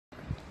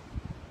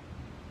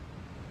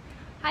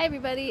Hi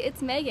everybody,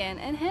 it's Megan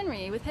and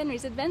Henry with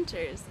Henry's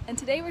Adventures, and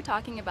today we're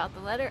talking about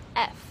the letter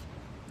F.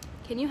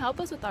 Can you help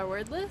us with our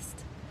word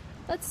list?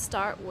 Let's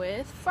start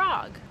with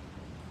frog,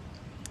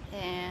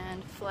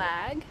 and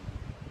flag,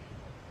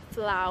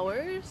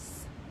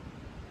 flowers,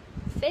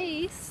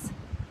 face,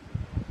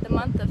 the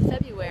month of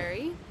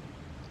February,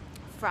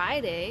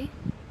 Friday,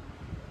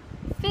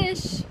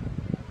 fish,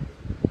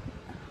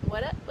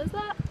 what was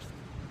that?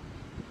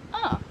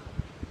 Oh,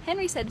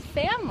 Henry said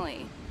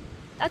family.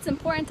 That's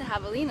important to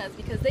javelinas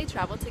because they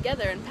travel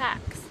together in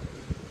packs.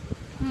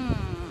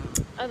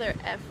 Other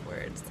F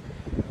words.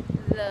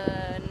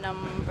 The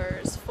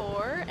numbers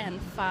 4 and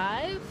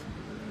 5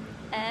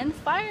 and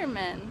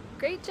firemen.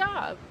 Great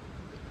job!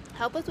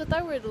 Help us with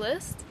our word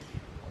list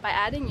by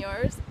adding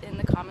yours in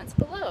the comments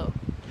below.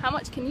 How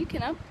much can you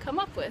come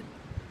up with?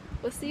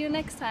 We'll see you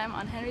next time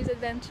on Henry's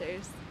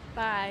Adventures.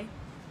 Bye!